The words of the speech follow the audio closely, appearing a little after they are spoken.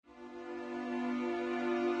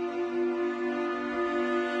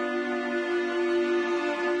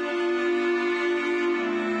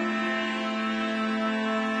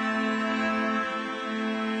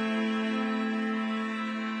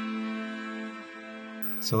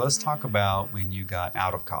So let's talk about when you got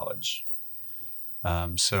out of college.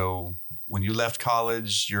 So when you left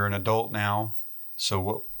college, you're an adult now.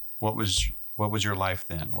 So what was your life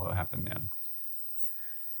then? What happened then?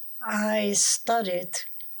 I studied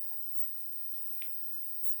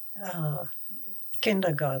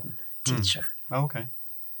kindergarten teacher, Okay.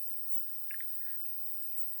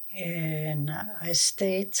 and I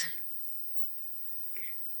stayed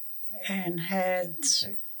and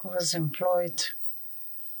was employed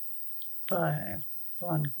by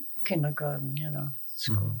one kindergarten,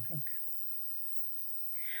 school.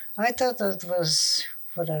 I thought that was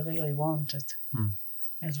what I really wanted.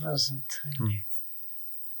 It wasn't really.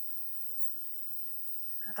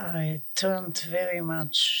 I turned very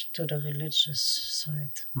much to the religious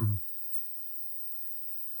side.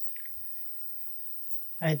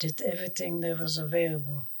 I did everything that was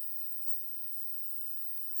available.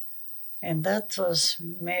 And that was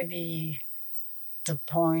maybe the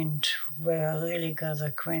point where I really got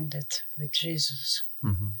acquainted with Jesus.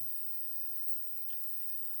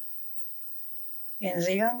 In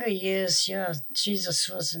the younger years, Jesus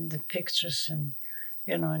was in the pictures and,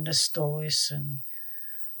 in the stories, and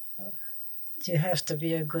you have to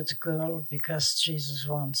be a good girl because Jesus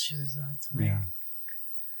wants you that way.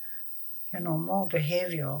 Yeah. More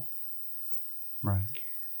behavioral. Right.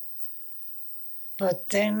 But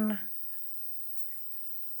then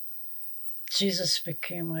Jesus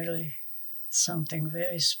became really something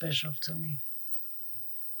very special to me.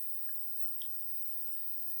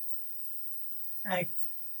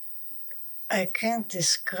 I can't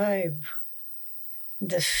describe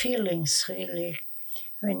the feelings really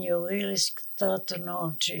when you really start to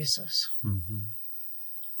know Jesus.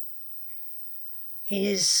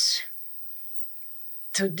 He is,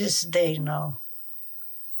 to this day now,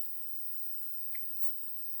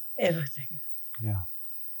 everything. Yeah.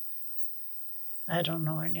 I don't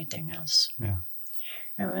know anything else. Yeah.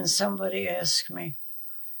 And when somebody asks me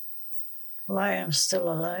why I'm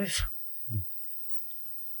still alive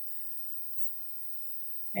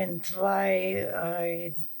and why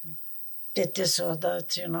I did this or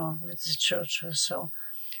that, with the church or so,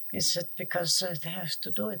 is it because I have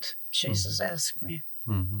to do it? Jesus asked me.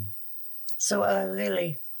 So I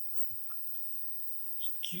really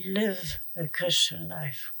live a Christian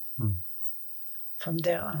life from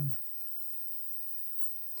there on.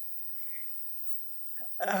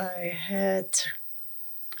 I had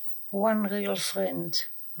one real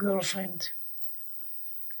girlfriend,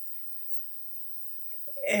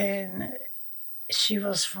 and she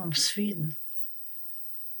was from Sweden.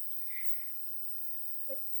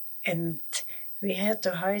 And we had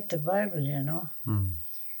to hide the Bible,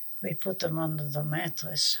 We put them under the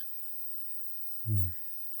mattress.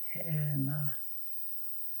 And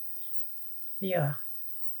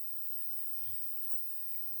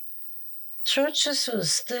churches were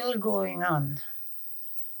still going on.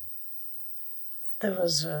 There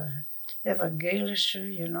was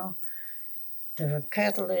evangelical, there were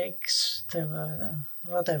Catholics, there were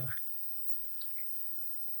whatever.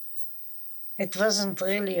 It wasn't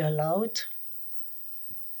really allowed,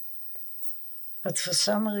 but for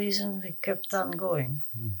some reason we kept on going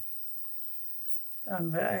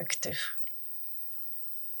and were active.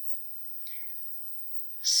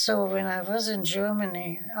 So when I was in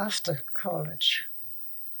Germany after college,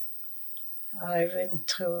 I went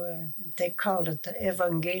to, they called it the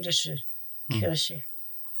evangelische Kirche.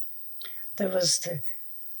 There was the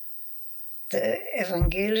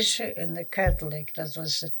evangelische and the Catholic, that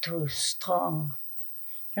was the two strong,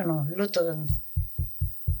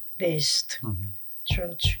 Lutheran-based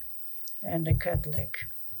church, and the Catholic.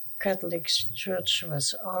 Catholic church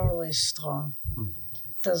was always strong.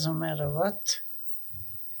 Doesn't matter what,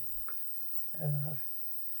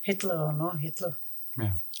 Hitler or no Hitler.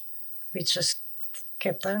 Yeah. We just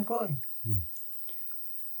kept on going.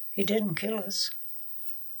 He didn't kill us.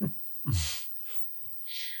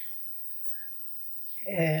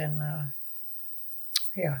 And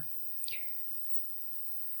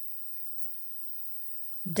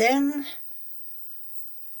then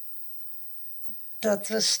that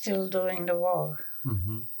was still during the war.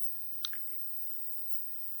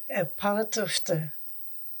 A part of the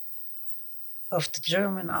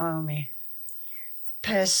German army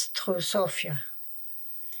passed through Sofia,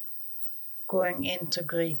 going into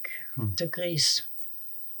Greece.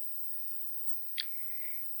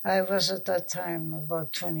 I was at that time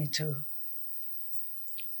about 22.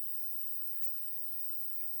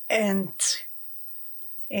 And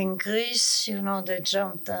in Greece, they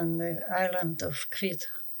jumped on the island of Crete.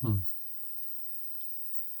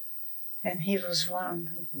 And he was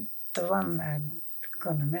the one I'm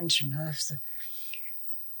going to mention after.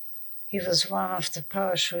 he was one of the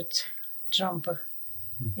parachute jumper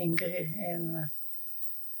in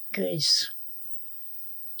Greece.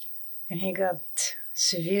 And he got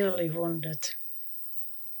severely wounded.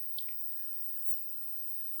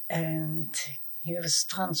 And he was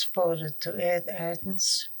transported to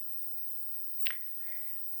Athens.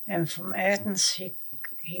 And from Athens, he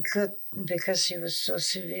could, because he was so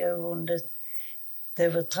severe wounded, they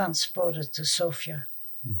were transported to Sofia.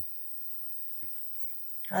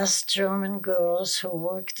 Us German girls who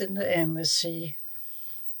worked in the embassy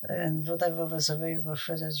and whatever was available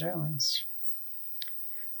for the Germans,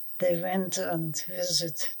 they went and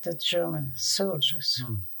visited the German soldiers.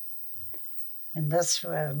 And that's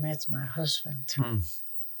where I met my husband.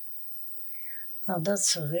 Now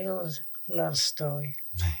that's a real love story.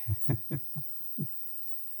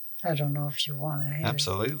 I don't know if you want to hear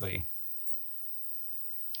Absolutely.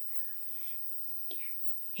 it.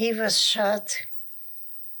 He was shot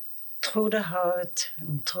through the heart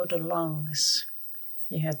and through the lungs.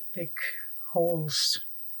 He had big holes.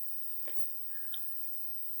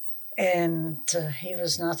 And he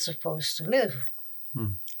was not supposed to live.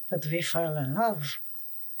 But we fell in love.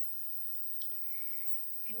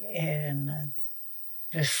 And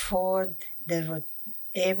before they were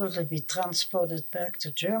able to be transported back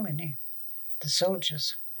to Germany, the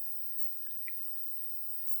soldiers,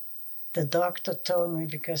 the doctor told me,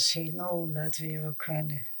 because he knew that we were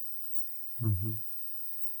kind of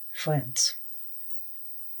friends.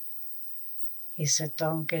 He said,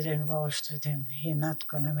 don't get involved with him. He's not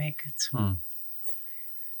going to make it.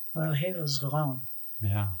 Well, he was wrong.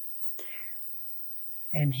 Yeah.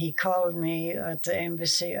 And he called me at the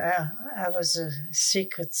embassy. I was a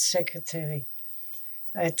secret secretary.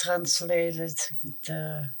 I translated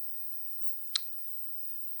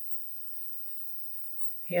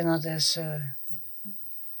there's a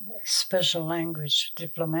special language,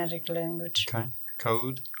 diplomatic language. Okay.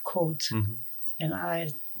 Code. And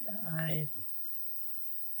I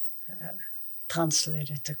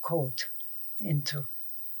translated the code into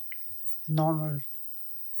normal.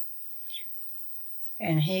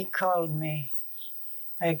 And he called me.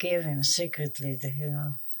 I gave him secretly,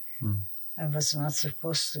 I was not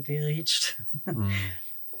supposed to be reached.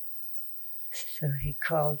 So he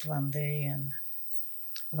called one day and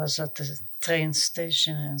was at the train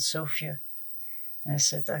station in Sofia. And I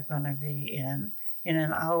said, I'm going to be in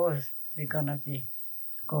an hour, we're going to be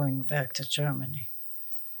going back to Germany.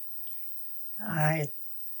 I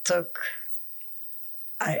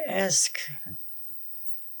asked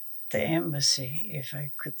the embassy if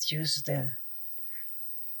I could use the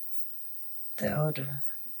auto,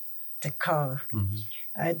 the car.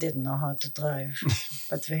 I didn't know how to drive,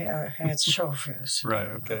 but we had chauffeurs. Right,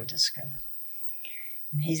 okay. This guy.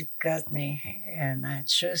 And he got me, and I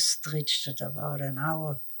just reached it about an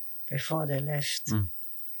hour before they left.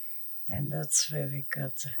 And that's where we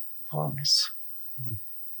got the promise.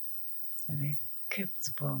 And we kept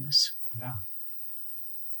the promise. Yeah.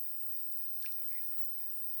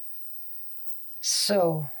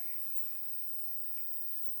 So,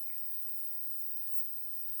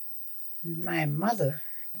 my mother,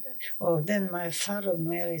 then my father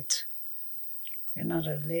married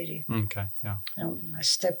another lady. Okay, yeah. My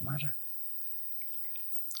stepmother.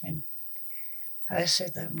 And I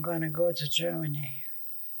said, I'm going to go to Germany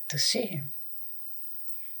to see him.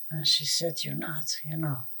 And she said, you're not,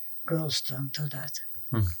 girls don't do that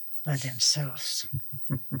by themselves.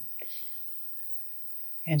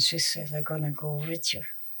 And she said, I'm going to go with you.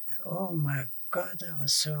 Oh my God, I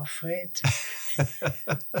was so afraid.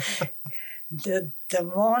 The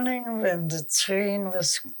morning when the train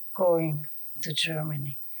was going to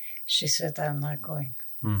Germany, she said, I'm not going.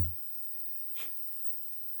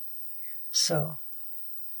 So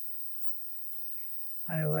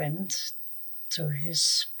I went to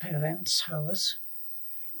his parents' house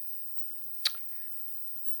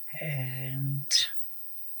and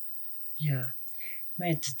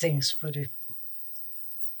made the things pretty,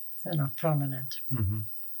 permanent.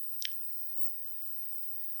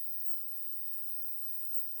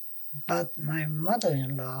 But my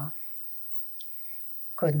mother-in-law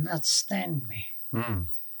could not stand me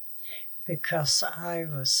because I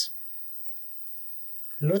was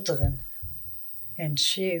Lutheran and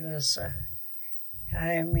she was,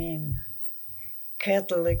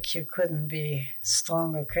 Catholic. You couldn't be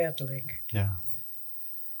stronger Catholic. Yeah.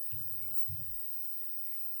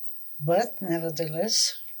 But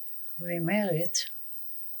nevertheless, we married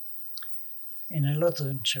in a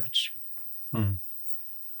Lutheran church.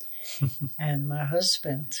 And my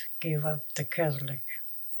husband gave up the Catholic.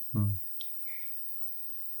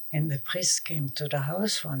 And the priest came to the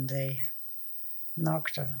house one day,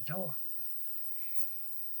 knocked on the door.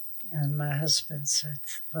 And my husband said,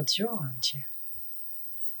 "What do you want here?"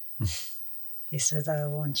 He said, "I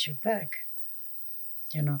want you back,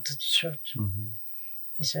 to the church." Mm-hmm.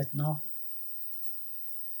 He said, "No,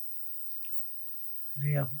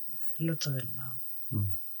 we are Lutheran now." Mm.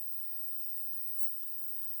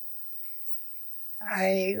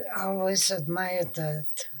 I always admired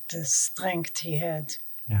the strength he had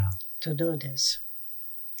Yeah. to do this,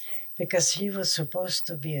 because he was supposed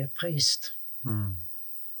to be a priest. Mm.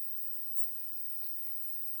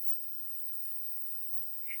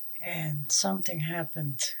 And something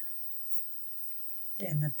happened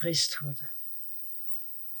in the priesthood,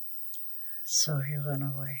 so he ran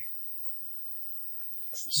away.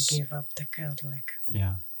 He gave up the Catholic.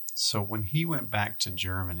 Yeah. So when he went back to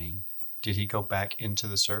Germany, did he go back into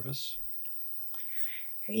the service?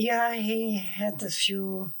 Yeah, he had a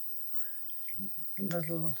few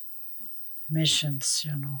little missions,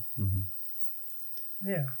 Mm-hmm.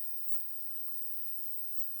 Yeah.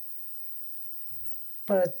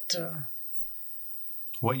 But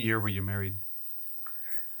What year were you married?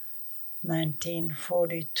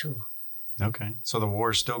 1942. Okay. So the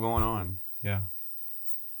war is still going on. Yeah.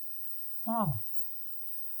 Oh,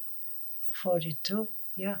 42?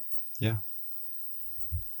 Yeah. Yeah.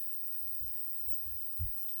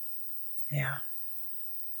 Yeah.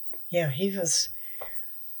 Yeah, he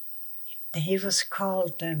was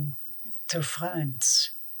called then to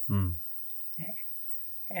France. Mm.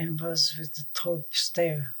 And was with the troops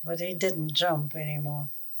there, but he didn't jump anymore.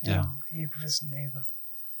 Yeah. He wasn't able.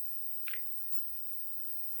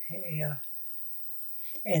 Yeah.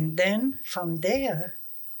 And then from there,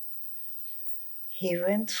 he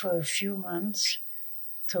went for a few months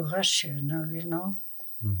to Russia.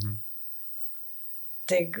 Mm-hmm.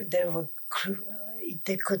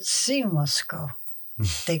 They could see Moscow.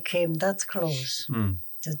 They came that close,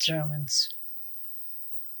 the Germans.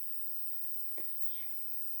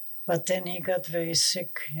 But then he got very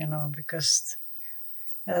sick, because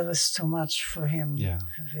that was too much for him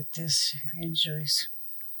with his injuries.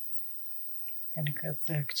 And he got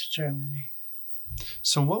back to Germany.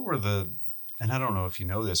 So what were and I don't know if you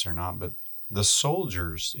know this or not, but the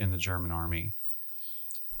soldiers in the German army,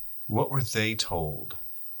 what were they told?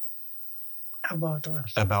 About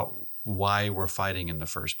what? About why we're fighting in the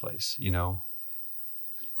first place,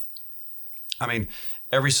 I mean,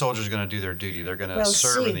 every soldier is going to do their duty. They're going to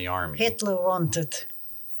serve in the army. Hitler wanted.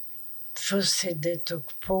 First they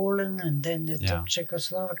took Poland, and then they took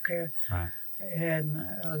Czechoslovakia. Right.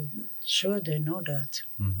 And sure, they know that.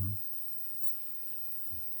 Mm-hmm.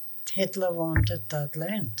 Hitler wanted that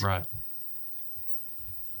land. Right.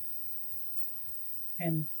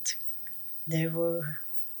 And they were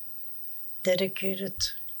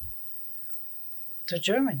dedicated to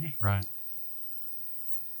Germany. Right.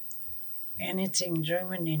 Anything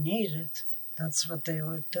Germany needed, that's what they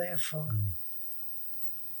were there for. Mm.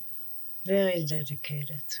 Very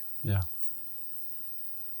dedicated. Yeah.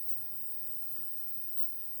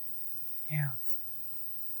 Yeah.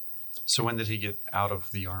 So when did he get out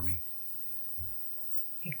of the army?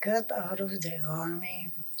 He got out of the army.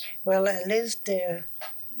 Well, I lived there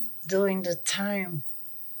during the time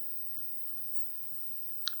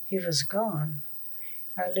he was gone.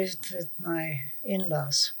 I lived with my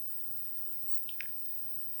in-laws.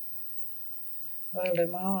 Well, the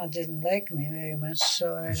mama didn't like me very much,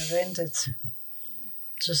 so I rented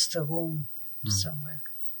just a room somewhere.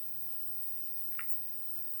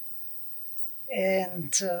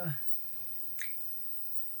 And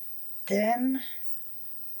then,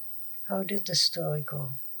 how did the story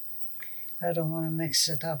go? I don't want to mix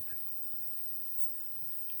it up.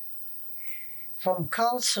 From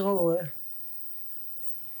Karlsruhe,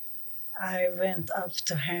 I went up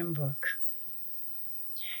to Hamburg.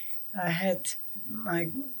 I had my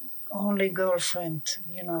only girlfriend,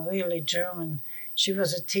 really German. She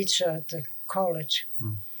was a teacher at the college,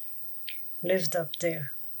 lived up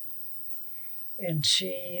there. And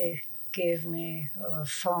she gave me,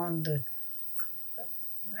 found, it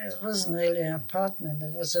wasn't really an apartment,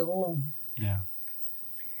 it was a room. Yeah.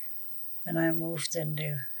 And I moved in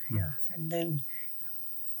there, yeah. And then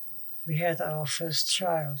we had our first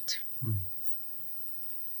child.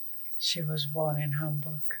 She was born in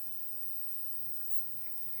Hamburg.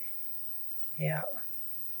 Yeah,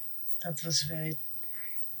 that was very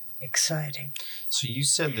exciting. So you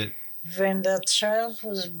said that when that child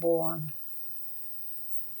was born,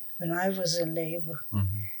 when I was in labor,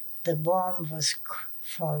 the bomb was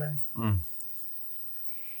falling.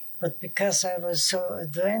 But because I was so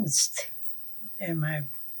advanced in my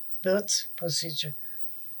birth procedure,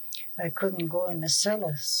 I couldn't go in the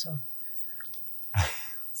cellar. So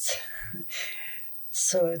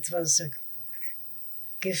So it was a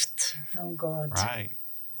gift from God. Right.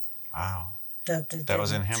 Wow. That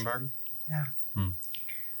was in Hamburg? Yeah. Hmm.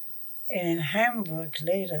 And in Hamburg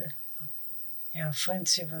later,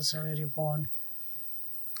 Francie was already born.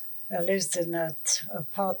 I lived in that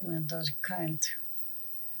apartment of the kind.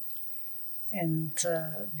 And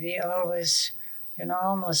we always,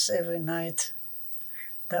 almost every night,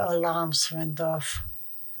 the alarms went off.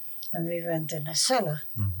 And we went in a cellar.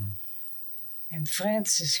 Mm-hmm. And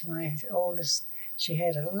Frances, my oldest, she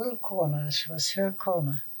had a little corner. It was her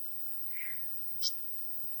corner.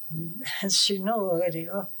 And she knew already,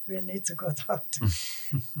 we need to go out.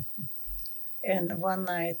 And one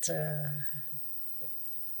night,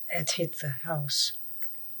 it hit the house.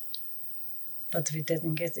 But we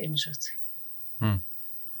didn't get injured. Hmm.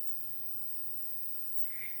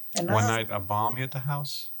 And One night a bomb hit the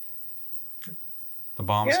house? The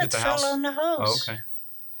bombs hit the it house? fell on the house. Oh, okay.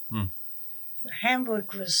 Hmm.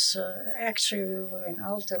 Hamburg was, actually, we were in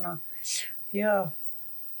Altena. Yeah,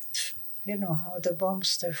 you know how the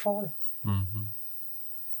bombs, they fall. Mm-hmm.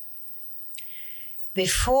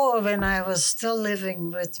 Before, when I was still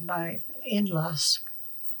living with my in-laws,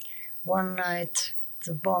 one night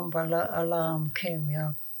the bomb alarm came,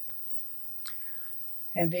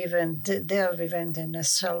 and we went in the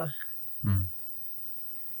cellar. Mm.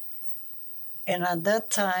 And at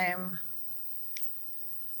that time,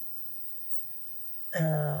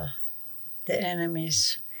 the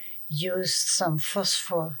enemies used some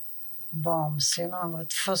phosphor bombs. You know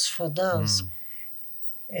what phosphor does?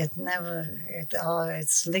 It's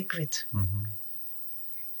liquid. Mm-hmm.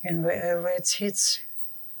 And where it hits,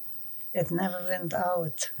 it never went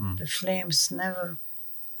out. Mm. The flames never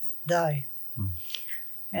die. Mm.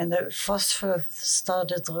 And the phosphor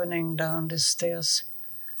started running down the stairs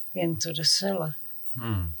into the cellar.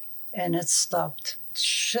 Mm. And it stopped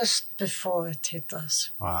just before it hit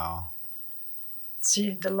us. Wow.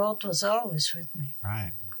 See, the Lord was always with me.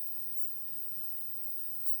 Right.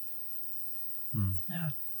 Mm.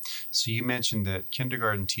 Yeah. So you mentioned that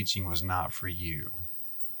kindergarten teaching was not for you.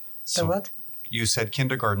 So The what? You said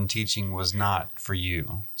kindergarten teaching was not for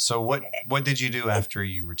you. So what did you do after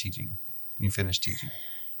you were teaching? You finished teaching?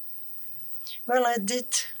 Well, I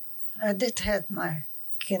did have my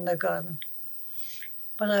kindergarten,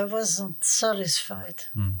 but I wasn't satisfied.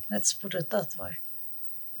 Mm. Let's put it that way.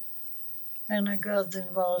 And I got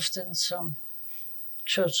involved in some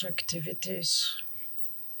church activities.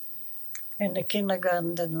 And the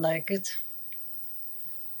kindergarten didn't like it.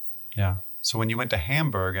 Yeah. So when you went to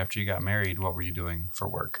Hamburg after you got married, what were you doing for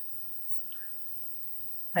work?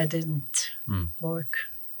 I didn't work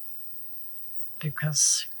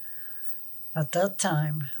because at that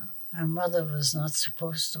time, my mother was not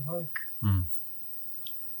supposed to work. Mm.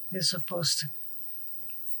 You're supposed to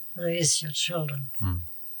raise your children. Mm.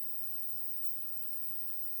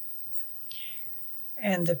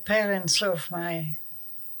 And the parents of my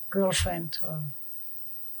girlfriend,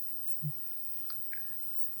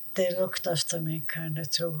 they looked after me kind of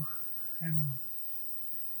too,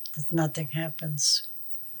 that nothing happens.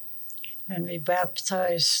 And we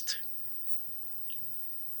baptized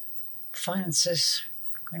Francis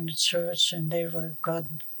in the church, and they were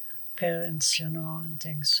godparents, and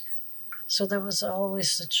things. So there was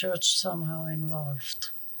always the church somehow involved.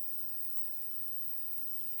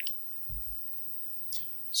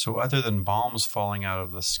 So other than bombs falling out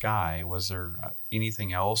of the sky, was there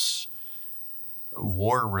anything else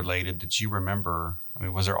war related that you remember? I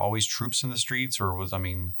mean, was there always troops in the streets, or we're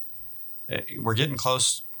getting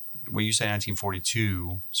close. Well, you say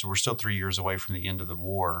 1942, so we're still 3 years away from the end of the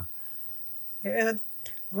war.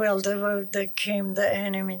 Well, there came the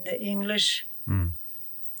enemy, the English. Mm.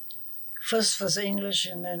 First was English,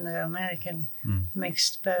 and then the American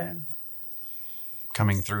mixed band.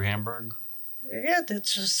 Coming through Hamburg? Yeah, they're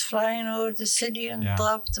just flying over the city and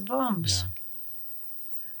drop the bombs. Yeah.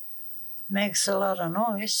 Makes a lot of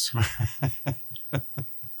noise.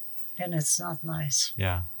 And it's not nice.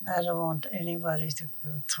 Yeah. I don't want anybody to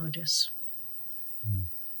go through this. Mm.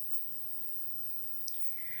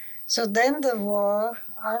 So then the war,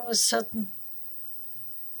 all of a sudden,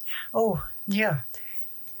 all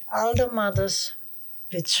the mothers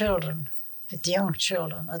with children, with young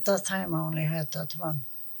children, at that time I only had that one,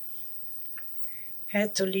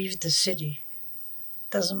 had to leave the city,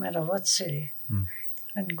 doesn't matter what city,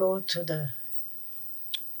 and go to the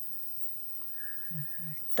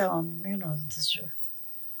town,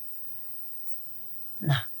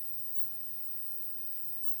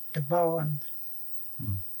 the Bowen.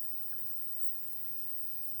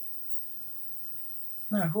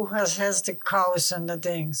 Now, who has the cows and the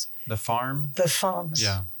things? The farm? The farms.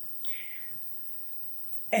 Yeah.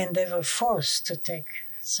 And they were forced to take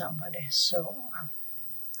somebody. So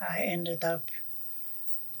I ended up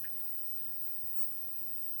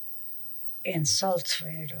in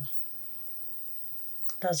Salzwedel.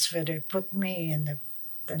 That's where they put me and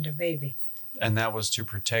the baby. And that was to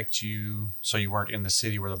protect you so you weren't in the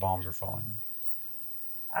city where the bombs were falling.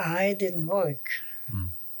 I didn't work. Mm.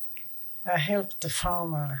 I helped the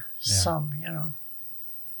farmer some,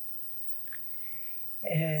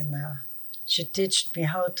 And she taught me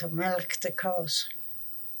how to milk the cows.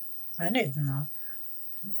 I didn't know.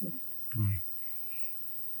 Mm.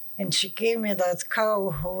 And she gave me that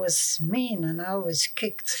cow who was mean and always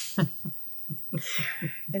kicked.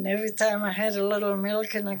 And every time I had a little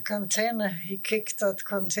milk in a container, he kicked that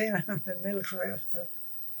container and the milk went.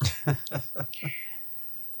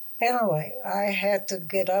 Anyway, I had to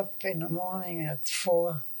get up in the morning at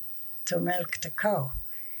 4 to milk the cow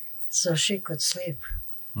so she could sleep.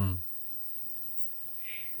 Mm.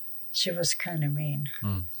 She was kind of mean.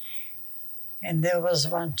 Mm. And there was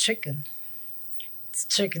one chicken. The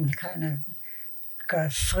chicken kind of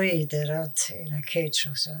got freed out in a cage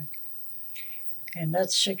or something. And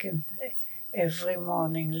that chicken every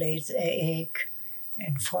morning laid an egg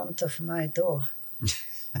in front of my door.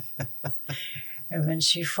 And when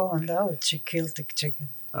she found out, she killed the chicken.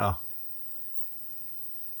 Oh.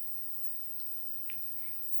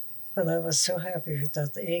 But I was so happy with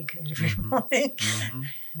that egg every morning. Mm-hmm.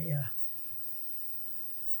 Yeah.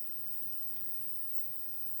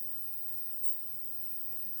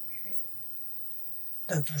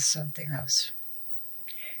 That was something else.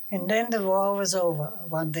 And then the war was over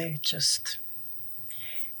one day, just.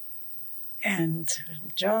 And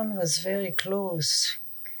John was very close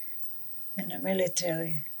in the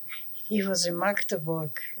military. He was in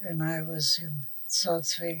Magdeburg and I was in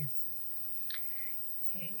Salzwedel.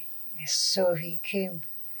 So he came.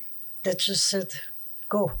 They just said,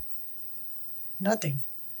 go. Nothing.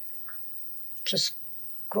 Just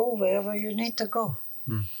go wherever you need to go.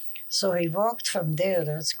 Mm. So he walked from there,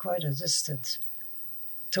 that's quite a distance,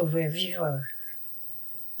 to where we were.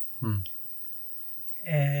 Mm.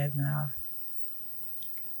 And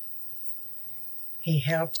he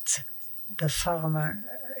helped the farmer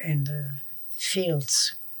in the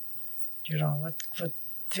fields. What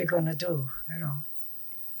we're going to do.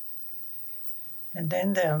 And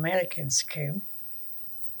then the Americans came,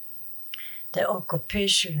 the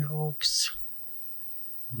occupation groups,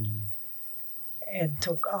 and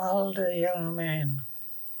took all the young men.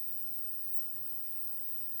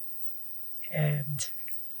 And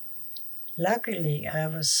luckily,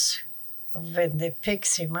 when they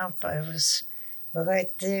picked him up, I was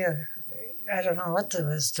right there. I don't know what they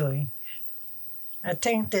was doing. I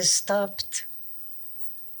think they stopped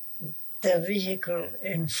the vehicle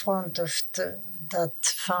in front of that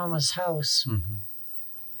farmer's house. Mm-hmm.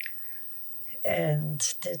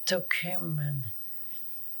 And they took him and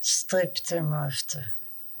stripped him of the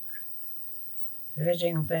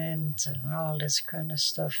wedding band and all this kind of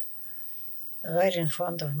stuff right in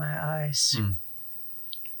front of my eyes. Mm.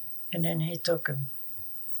 And then he took him.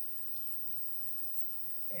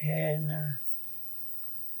 And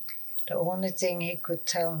the only thing he could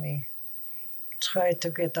tell me, try to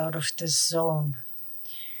get out of this zone.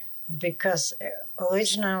 Because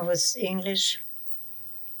original was English,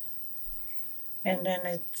 and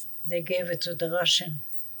then they gave it to the Russian.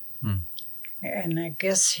 Mm. And I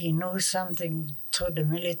guess he knew something through the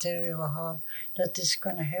military or how that is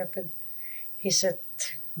going to happen. He said,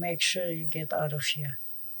 make sure you get out of here,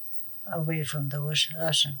 away from the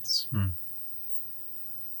Russians. Mm.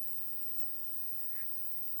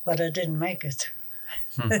 But I didn't make it.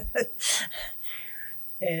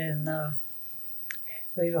 And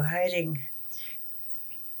we were hiding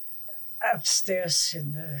upstairs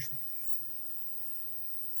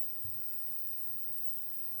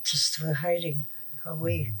just were hiding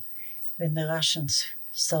away when the Russians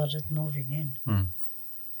started moving in. Mm.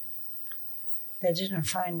 They didn't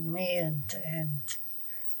find me, and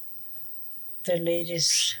the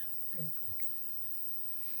ladies,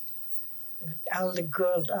 all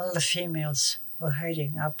the females were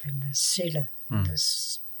hiding up in the cellar.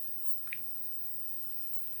 Mm.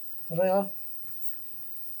 Well,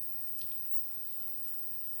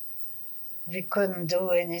 we couldn't do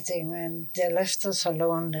anything, and they left us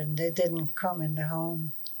alone, and they didn't come in the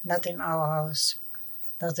home, not in our house,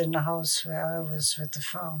 not in the house where I was with the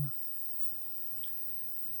farmer.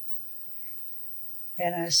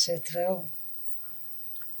 And I said, well,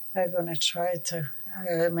 I'm going to try to.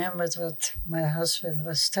 I remembered what my husband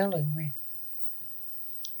was telling me.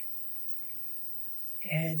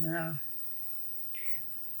 And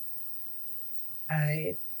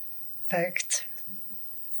I packed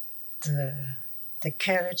the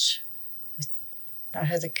carriage. I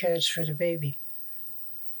had a carriage for the baby.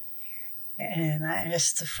 And I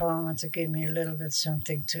asked the farmer to give me a little bit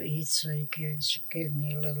something to eat, so he gave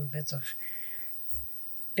me a little bit of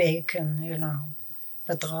bacon,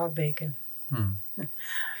 but raw bacon,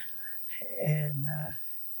 and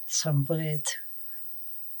some bread.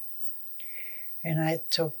 And I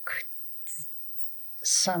took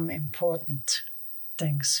some important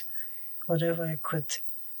things, whatever I could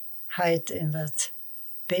hide in that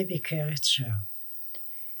baby carriage,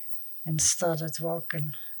 and started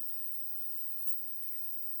walking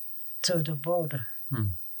to the border.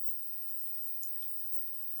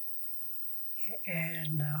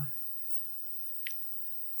 And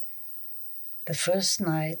the first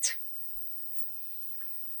night,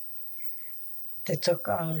 they took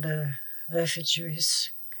all the refugees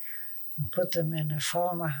and put them in a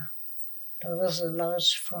farm. There was a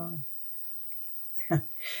large farm.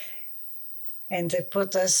 And they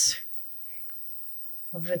put us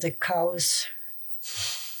with the cows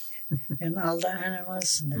and all the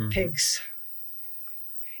animals and the pigs.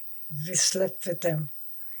 We slept with them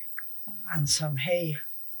on some hay.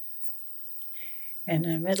 And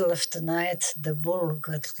in the middle of the night, the bull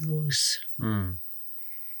got loose and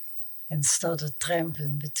started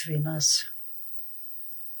tramping between us.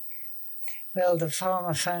 Well, the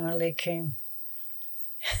farmer finally came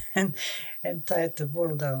and tied the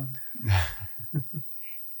bull down.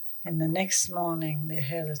 And the next morning, they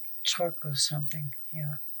had a truck or something,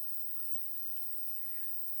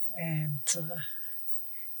 and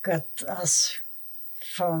got us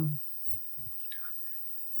from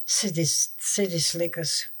city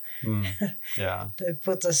slickers. Yeah. They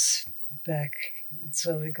put us back, and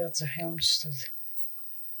so we got to Helmstedt.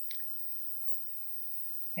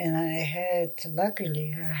 And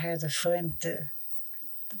luckily, I had a friend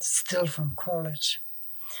still from college.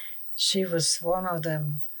 She was one of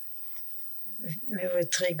them. We were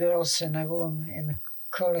 3 girls in a room in a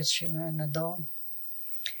college, in a dorm.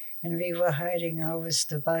 And we were hiding always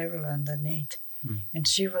the Bible underneath. And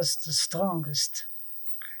she was the strongest.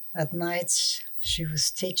 At nights, she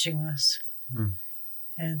was teaching us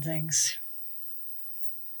and things.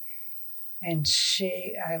 And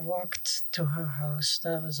I walked to her house.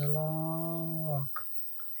 That was a long walk.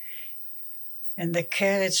 And the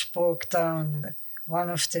carriage broke down. One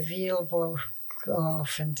of the wheels broke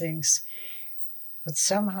off and things. But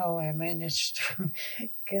somehow I managed to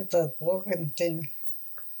get that broken thing.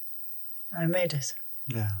 I made it.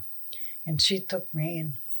 Yeah. And she took me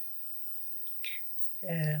in.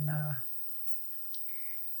 And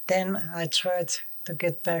then I tried to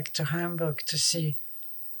get back to Hamburg to see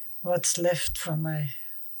what's left from my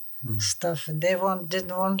stuff. And they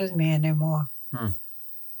didn't want me anymore.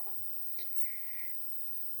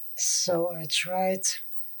 So I tried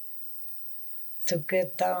to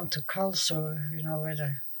get down to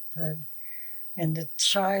Karlsruhe, and the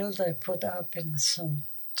child I put up in some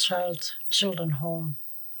children home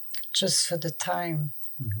just for the time.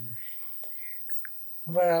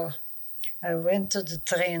 Well, I went to the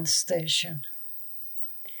train station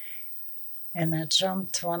and I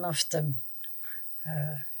jumped one of the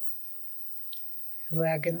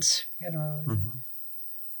wagons,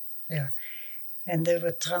 and they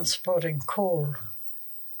were transporting coal.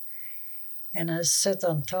 And I sat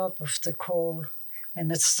on top of the coal,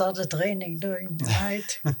 and it started raining during the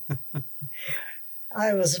night.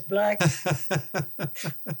 I was black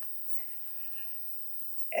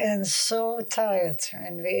and so tired,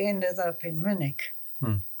 and we ended up in Munich.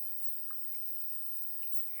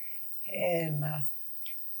 And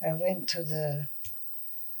I went to the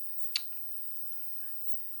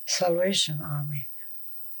Salvation Army.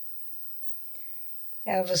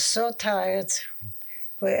 I was so tired.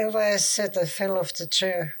 Wherever I sat, I fell off the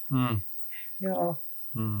chair,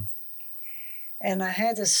 And I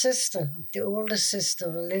had a sister, the older sister,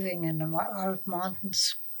 living in the Alp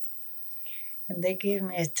Mountains. And they gave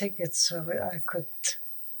me a ticket so I could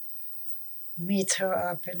meet her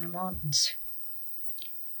up in the mountains.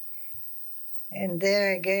 And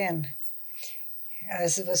there again, I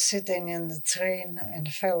was sitting in the train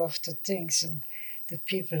and fell off the things, and the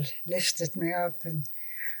people lifted me up and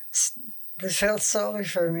they felt sorry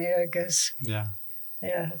for me, I guess. Yeah.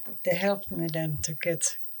 Yeah, they helped me then to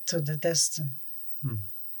get to the destination.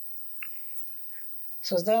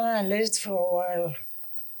 So then I lived for a while.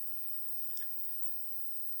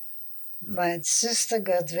 My sister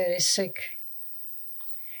got very sick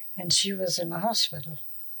and she was in a hospital.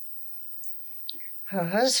 Her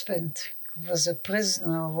husband was a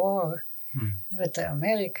prisoner of war with the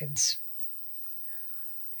Americans,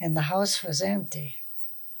 and the house was empty.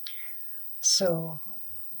 So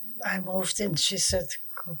I moved in. She said,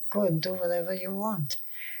 go and do whatever you want.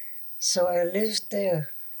 So I lived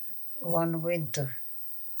there one winter.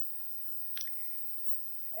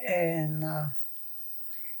 And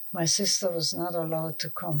my sister was not allowed to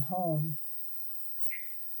come home.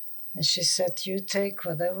 And she said, you take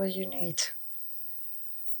whatever you need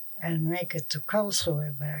and make it to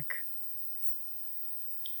Karlsruhe back.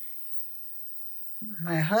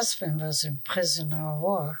 My husband was in prisoner of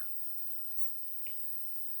war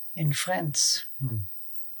in France,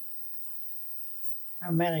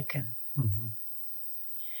 American. Mm-hmm.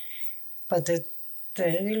 But they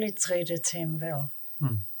really treated him well.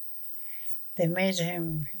 They made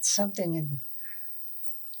him something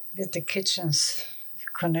with the kitchens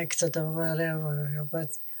connected or whatever,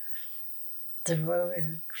 but they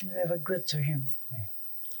were good to him.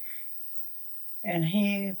 And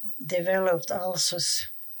he developed ulcers,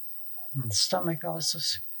 stomach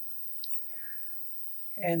ulcers.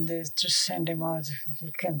 And they just sent him out.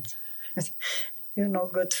 You can't, you're no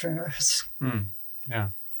good for us. Yeah.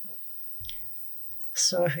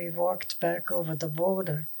 So he walked back over the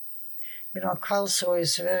border. You know, Karlsruhe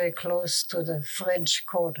is very close to the French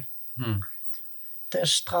quarter.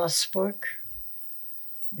 There's Strasbourg,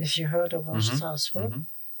 if you heard about Strasbourg.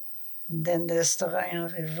 And then there's the Rhine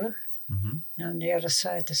River. And on the other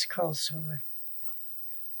side is Karlsruhe.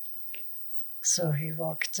 So he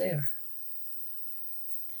walked there.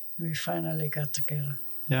 We finally got together.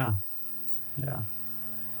 Yeah. Yeah.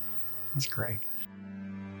 That's great.